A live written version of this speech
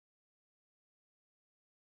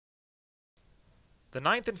The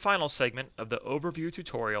ninth and final segment of the overview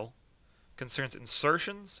tutorial concerns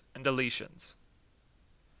insertions and deletions.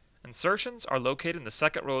 Insertions are located in the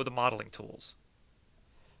second row of the modeling tools.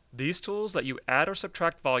 These tools let you add or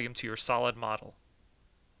subtract volume to your solid model.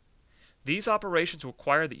 These operations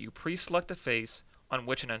require that you pre-select the face on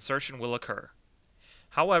which an insertion will occur.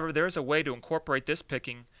 However, there is a way to incorporate this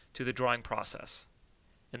picking to the drawing process.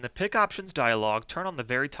 In the Pick Options dialog, turn on the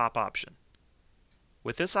very top option.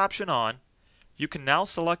 With this option on, you can now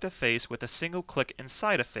select a face with a single click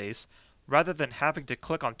inside a face rather than having to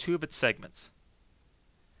click on two of its segments.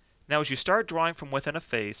 Now as you start drawing from within a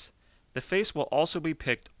face, the face will also be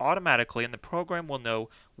picked automatically and the program will know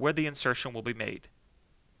where the insertion will be made.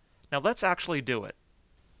 Now let's actually do it.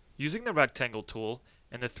 Using the rectangle tool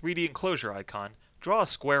and the 3D enclosure icon, draw a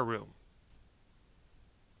square room.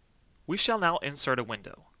 We shall now insert a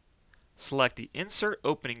window. Select the Insert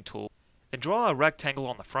Opening tool and draw a rectangle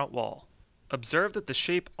on the front wall. Observe that the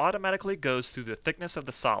shape automatically goes through the thickness of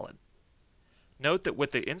the solid. Note that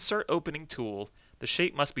with the Insert Opening tool, the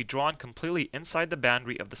shape must be drawn completely inside the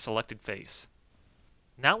boundary of the selected face.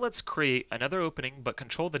 Now let's create another opening but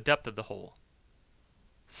control the depth of the hole.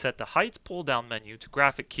 Set the Heights pull-down menu to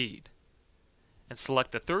Graphic Keyed, and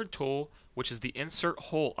select the third tool, which is the Insert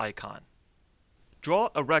Hole icon. Draw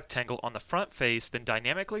a rectangle on the front face, then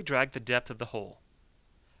dynamically drag the depth of the hole.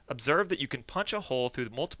 Observe that you can punch a hole through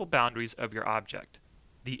the multiple boundaries of your object.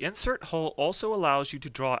 The Insert Hole also allows you to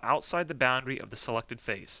draw outside the boundary of the selected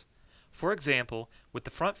face. For example, with the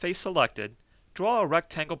front face selected, draw a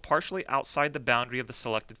rectangle partially outside the boundary of the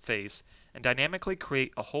selected face and dynamically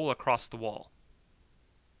create a hole across the wall.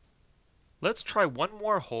 Let's try one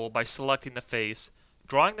more hole by selecting the face,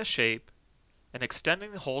 drawing the shape, and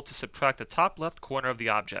extending the hole to subtract the top left corner of the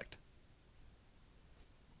object.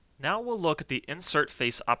 Now we'll look at the Insert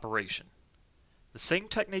Face operation. The same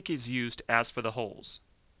technique is used as for the holes.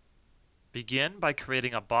 Begin by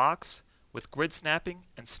creating a box with grid snapping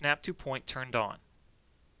and snap to point turned on.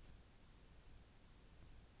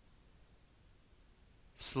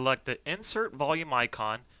 Select the Insert Volume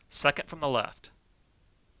icon second from the left.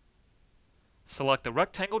 Select the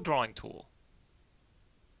Rectangle Drawing tool.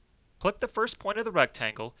 Click the first point of the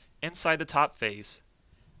rectangle inside the top face,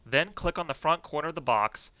 then click on the front corner of the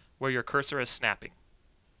box where your cursor is snapping.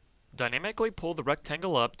 Dynamically pull the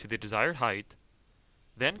rectangle up to the desired height,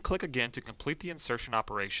 then click again to complete the insertion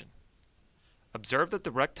operation. Observe that the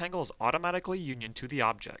rectangle is automatically unioned to the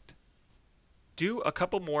object. Do a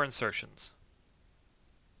couple more insertions.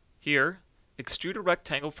 Here, extrude a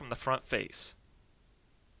rectangle from the front face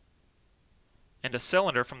and a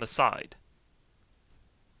cylinder from the side.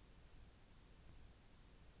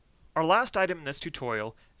 Our last item in this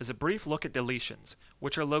tutorial is a brief look at deletions,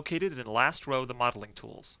 which are located in the last row of the modeling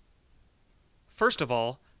tools. First of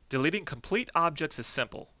all, deleting complete objects is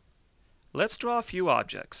simple. Let's draw a few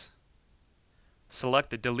objects. Select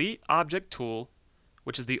the Delete Object tool,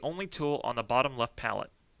 which is the only tool on the bottom left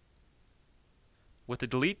palette. With the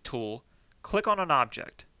Delete tool, click on an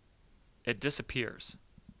object. It disappears.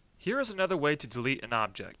 Here is another way to delete an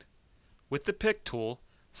object. With the Pick tool,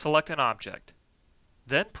 select an object.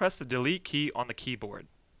 Then press the Delete key on the keyboard.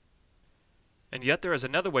 And yet there is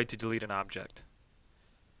another way to delete an object.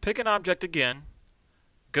 Pick an object again,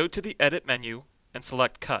 go to the Edit menu, and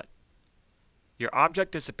select Cut. Your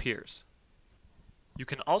object disappears. You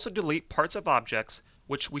can also delete parts of objects,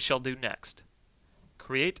 which we shall do next.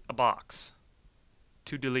 Create a box.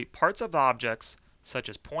 To delete parts of objects, such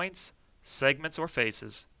as points, segments, or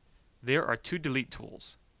faces, there are two delete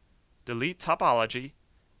tools: Delete Topology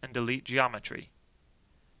and Delete Geometry.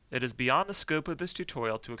 It is beyond the scope of this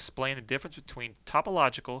tutorial to explain the difference between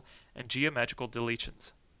topological and geometrical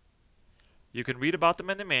deletions. You can read about them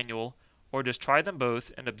in the manual, or just try them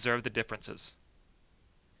both and observe the differences.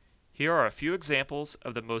 Here are a few examples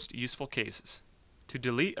of the most useful cases. To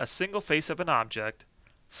delete a single face of an object,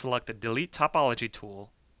 select the Delete Topology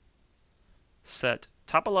tool, set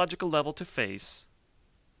Topological Level to Face,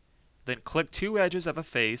 then click two edges of a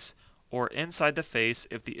face or inside the face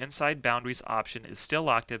if the Inside Boundaries option is still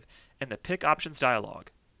active in the Pick Options dialog.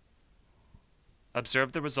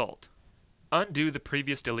 Observe the result. Undo the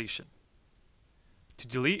previous deletion. To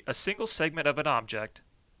delete a single segment of an object,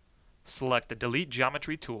 select the Delete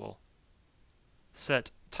Geometry tool,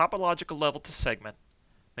 set Topological Level to Segment,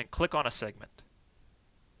 then click on a segment.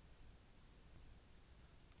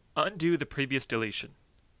 Undo the previous deletion.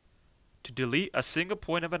 To delete a single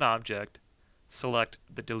point of an object, select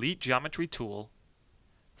the Delete Geometry tool,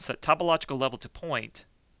 set Topological Level to Point,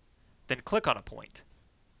 then click on a point.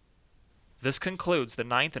 This concludes the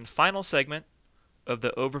ninth and final segment of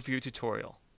the overview tutorial.